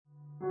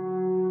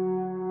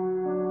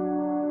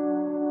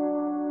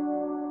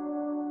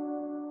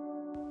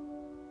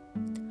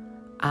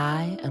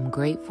am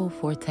grateful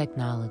for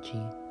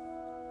technology.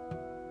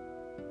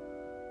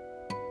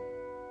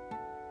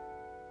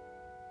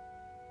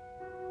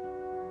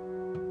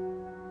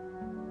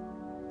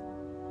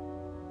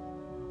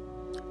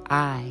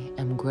 I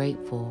am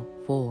grateful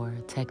for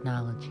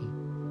technology.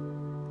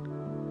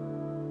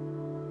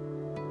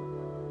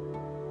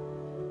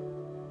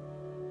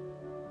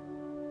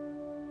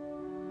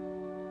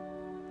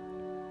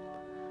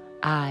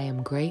 I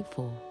am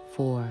grateful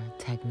for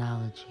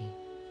technology.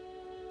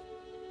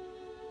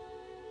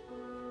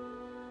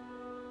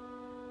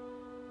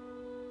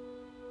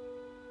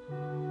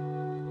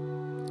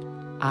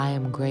 I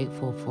am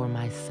grateful for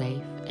my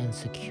safe and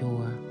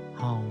secure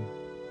home.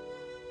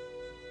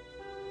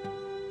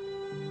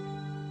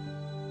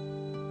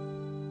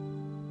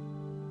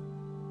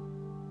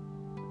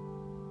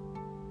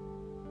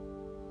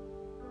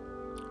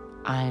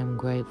 I am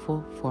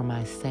grateful for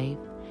my safe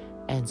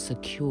and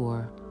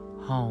secure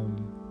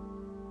home.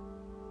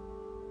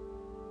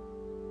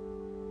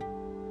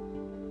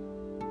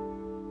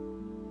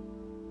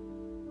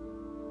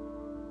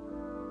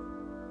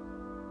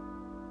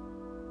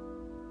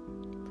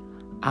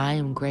 I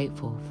am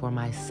grateful for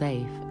my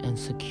safe and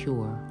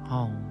secure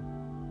home.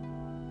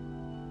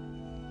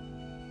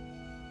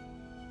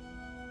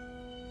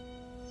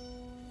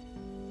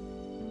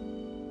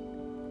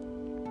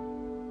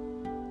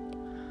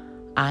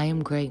 I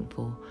am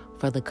grateful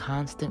for the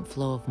constant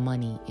flow of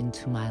money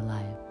into my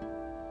life.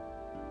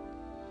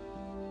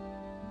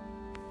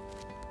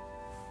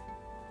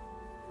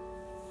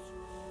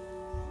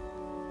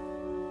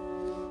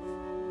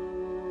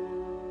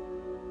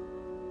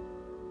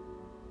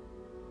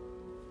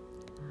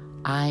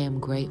 I am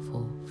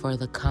grateful for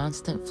the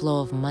constant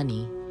flow of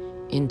money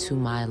into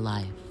my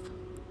life.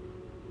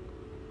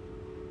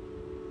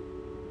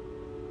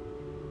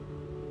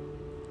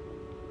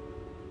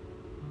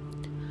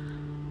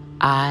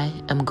 I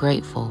am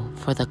grateful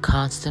for the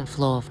constant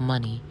flow of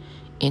money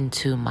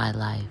into my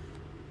life.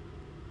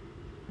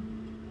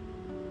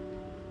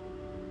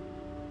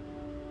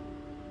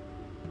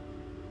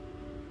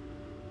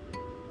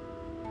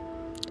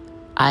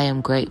 I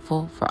am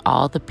grateful for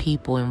all the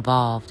people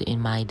involved in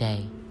my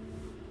day.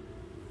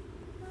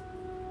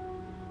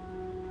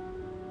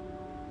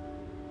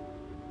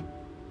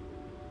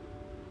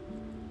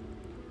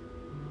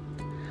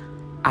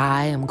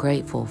 I am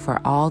grateful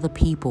for all the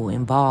people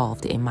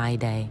involved in my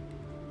day.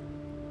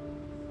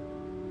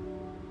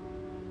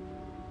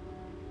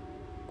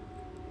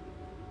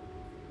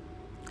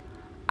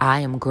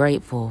 I am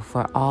grateful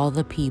for all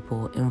the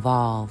people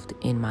involved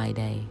in my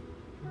day.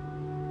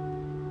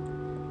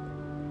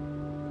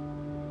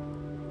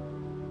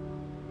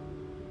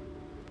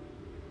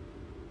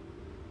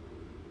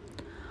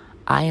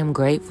 I am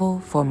grateful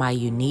for my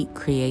unique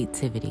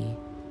creativity.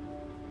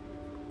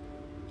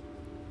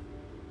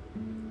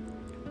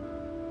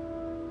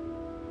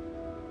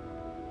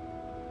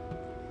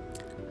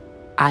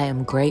 I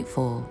am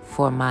grateful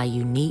for my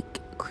unique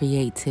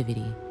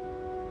creativity.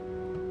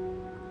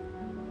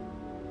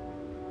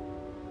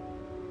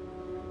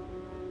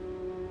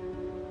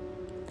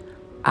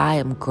 I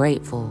am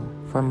grateful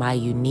for my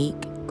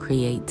unique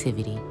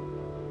creativity.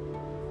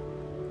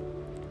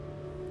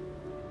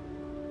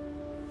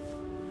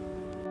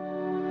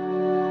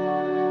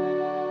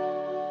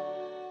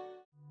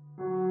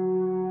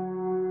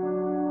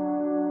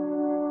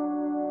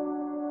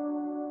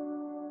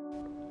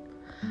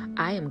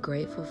 I am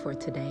grateful for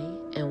today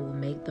and will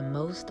make the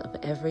most of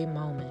every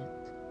moment.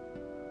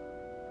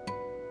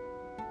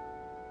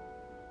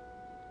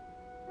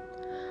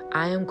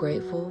 I am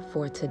grateful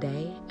for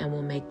today and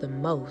will make the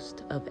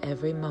most of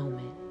every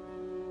moment.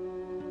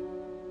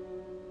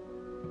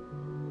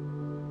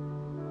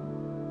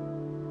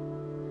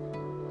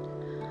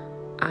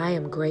 I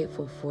am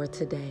grateful for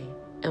today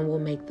and will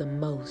make the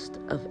most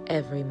of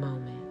every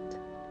moment.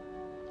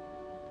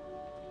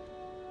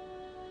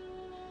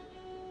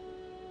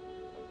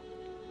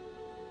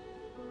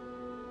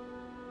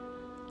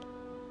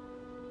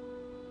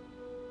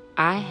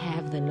 I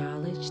have the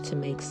knowledge to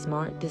make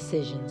smart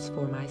decisions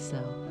for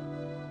myself.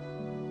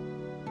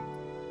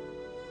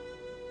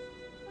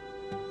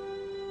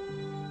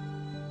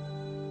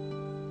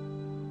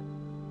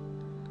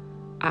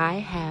 I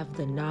have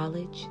the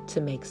knowledge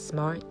to make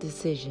smart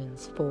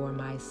decisions for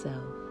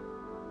myself.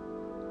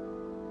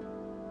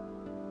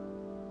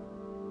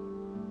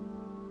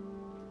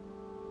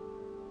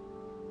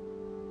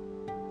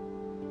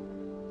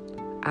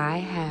 I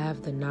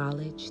have the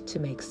knowledge to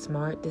make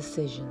smart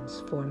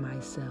decisions for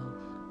myself.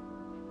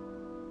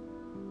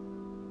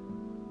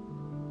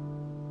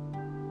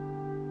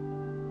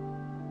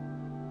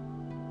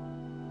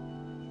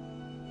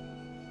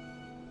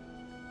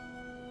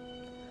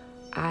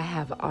 I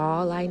have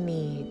all I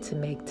need to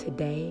make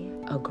today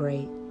a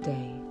great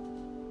day.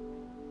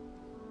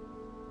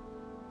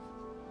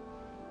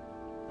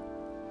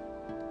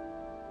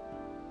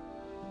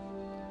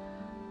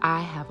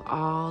 I have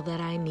all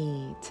that I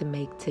need to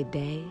make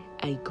today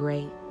a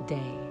great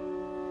day.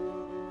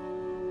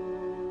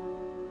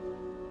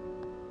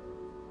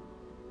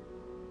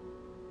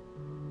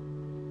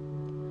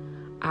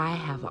 I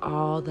have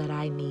all that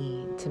I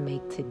need to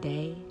make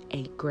today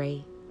a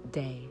great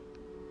day.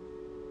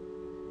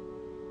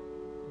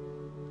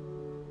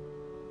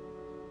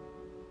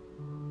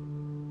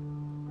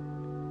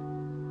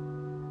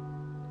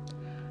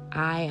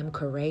 I am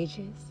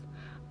courageous.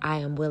 I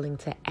am willing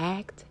to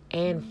act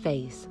and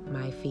face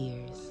my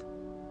fears.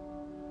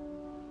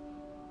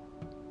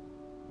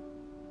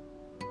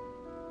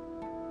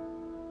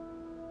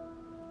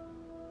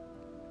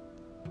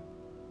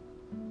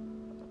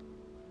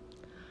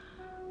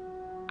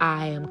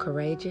 I am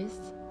courageous.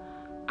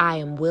 I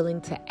am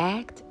willing to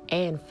act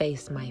and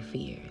face my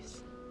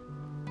fears.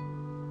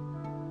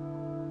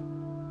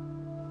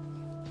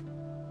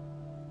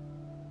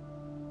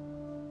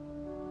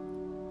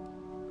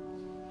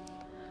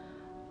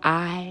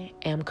 I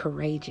am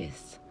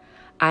courageous.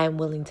 I am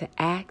willing to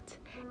act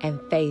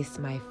and face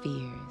my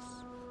fears.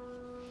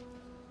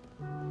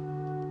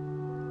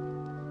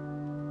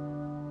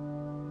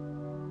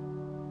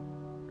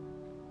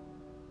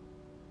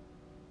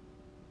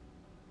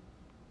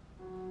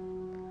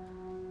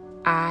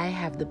 I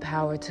have the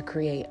power to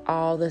create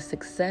all the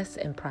success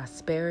and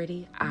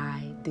prosperity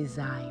I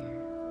desire.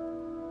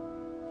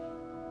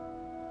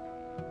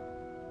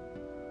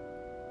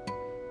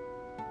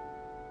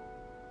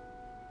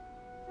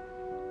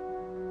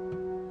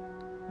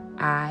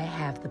 I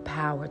have the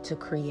power to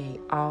create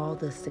all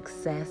the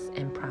success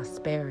and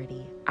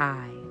prosperity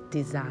I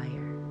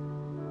desire.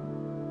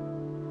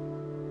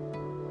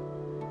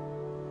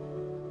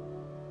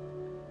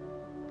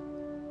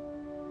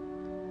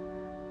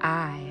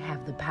 I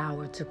have the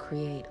power to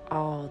create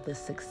all the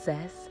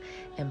success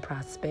and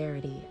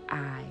prosperity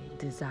I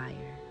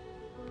desire.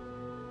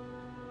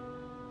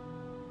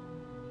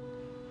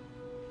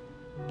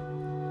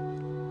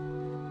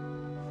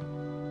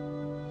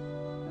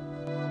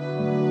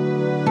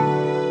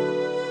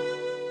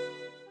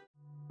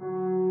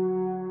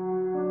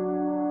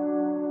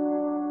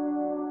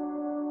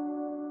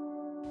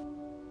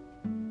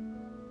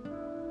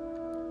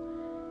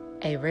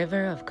 A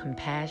river of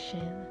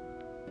compassion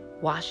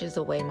washes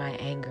away my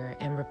anger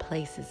and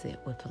replaces it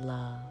with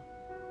love.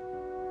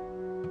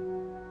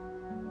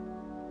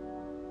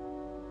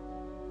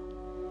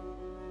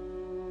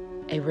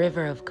 A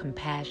river of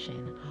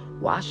compassion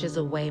washes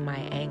away my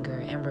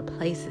anger and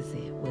replaces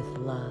it with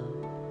love.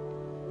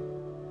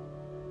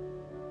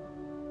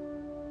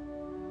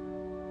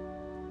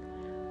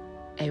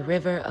 A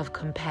river of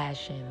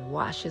compassion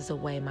washes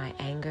away my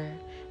anger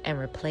and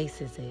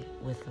replaces it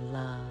with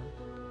love.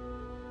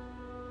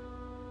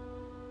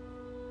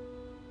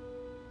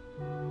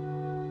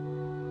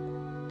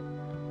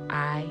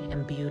 I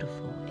am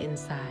beautiful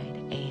inside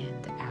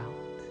and out.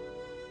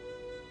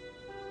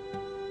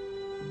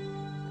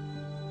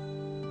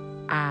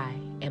 I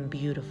am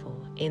beautiful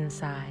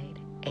inside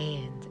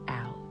and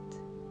out.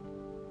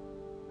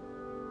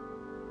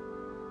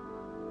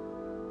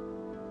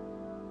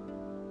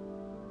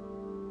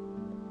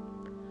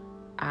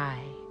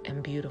 I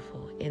am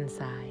beautiful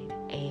inside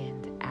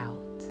and out.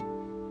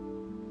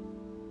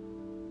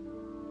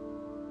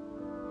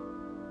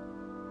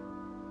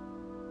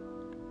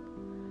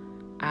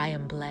 I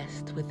am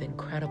blessed with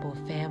incredible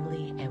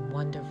family and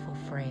wonderful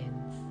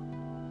friends.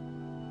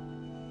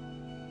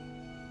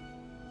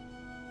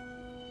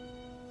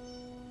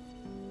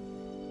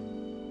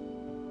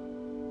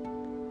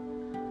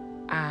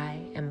 I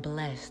am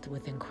blessed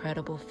with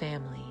incredible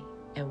family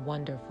and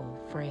wonderful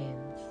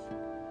friends.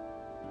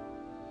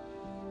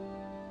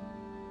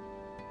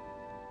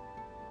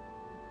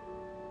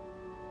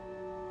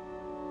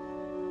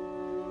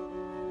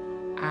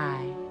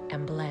 I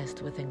am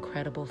blessed with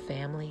incredible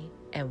family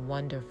and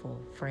wonderful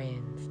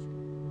friends.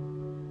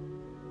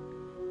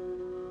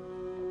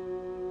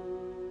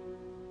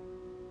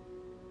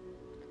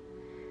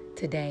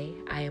 Today,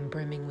 I am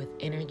brimming with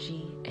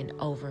energy and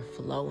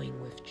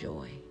overflowing with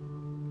joy.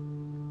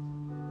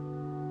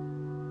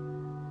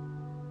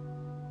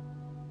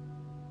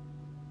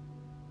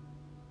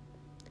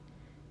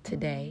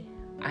 Today,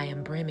 I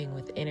am brimming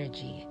with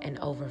energy and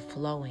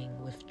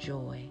overflowing with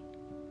joy.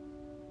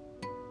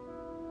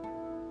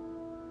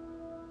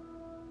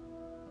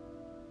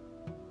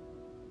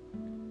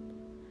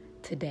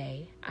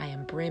 Today, I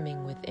am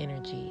brimming with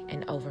energy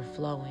and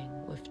overflowing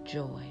with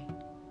joy.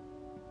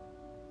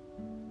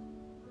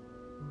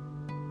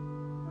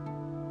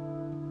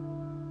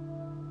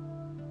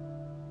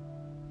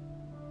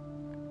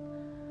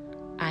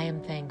 I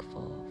am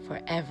thankful for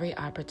every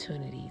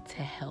opportunity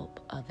to help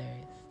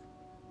others.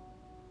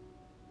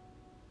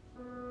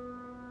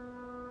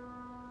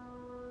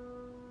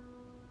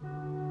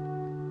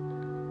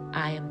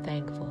 I am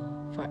thankful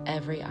for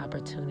every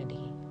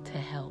opportunity to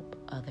help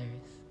others.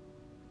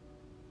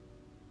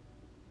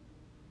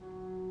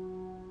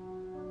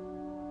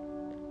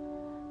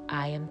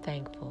 I am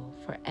thankful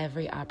for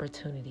every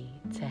opportunity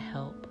to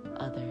help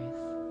others.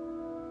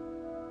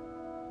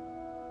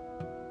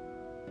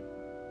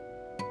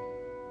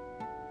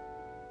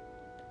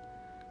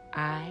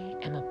 I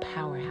am a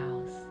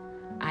powerhouse.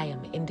 I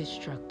am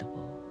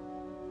indestructible.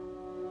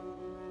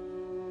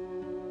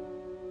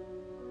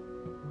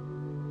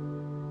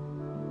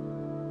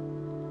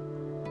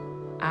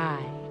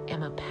 I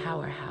am a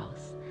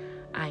powerhouse.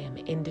 I am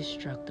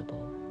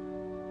indestructible.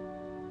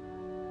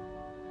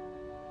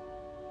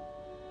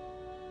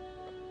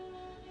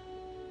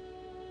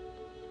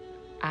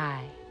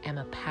 I am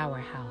a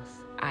powerhouse.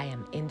 I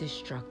am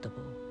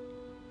indestructible.